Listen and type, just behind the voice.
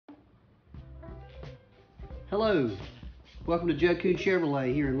Hello, welcome to Jud Kuhn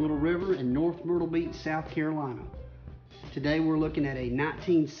Chevrolet here in Little River in North Myrtle Beach, South Carolina. Today we're looking at a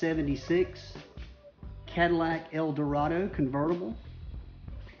 1976 Cadillac El Dorado convertible.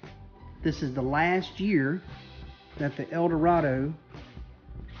 This is the last year that the El Dorado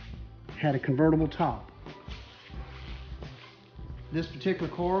had a convertible top. This particular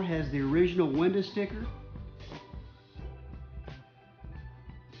car has the original window sticker.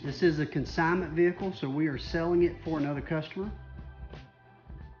 This is a consignment vehicle, so we are selling it for another customer.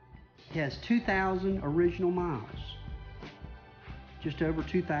 It has 2,000 original miles, just over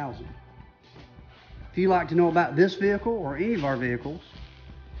 2,000. If you'd like to know about this vehicle or any of our vehicles,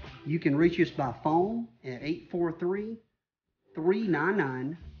 you can reach us by phone at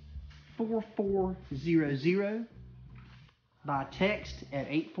 843-399-4400, by text at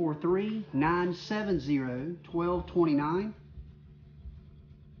 843-970-1229.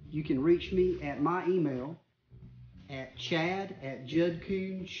 You can reach me at my email at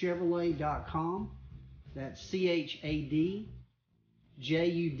chad@judkuhnchevrolet.com. That's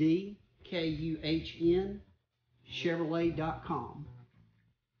CHADJUDKUHN Chevrolet.com.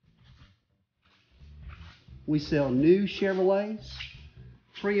 We sell new Chevrolets,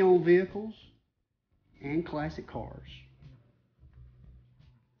 pre-owned vehicles, and classic cars.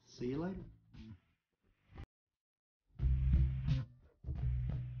 See you later.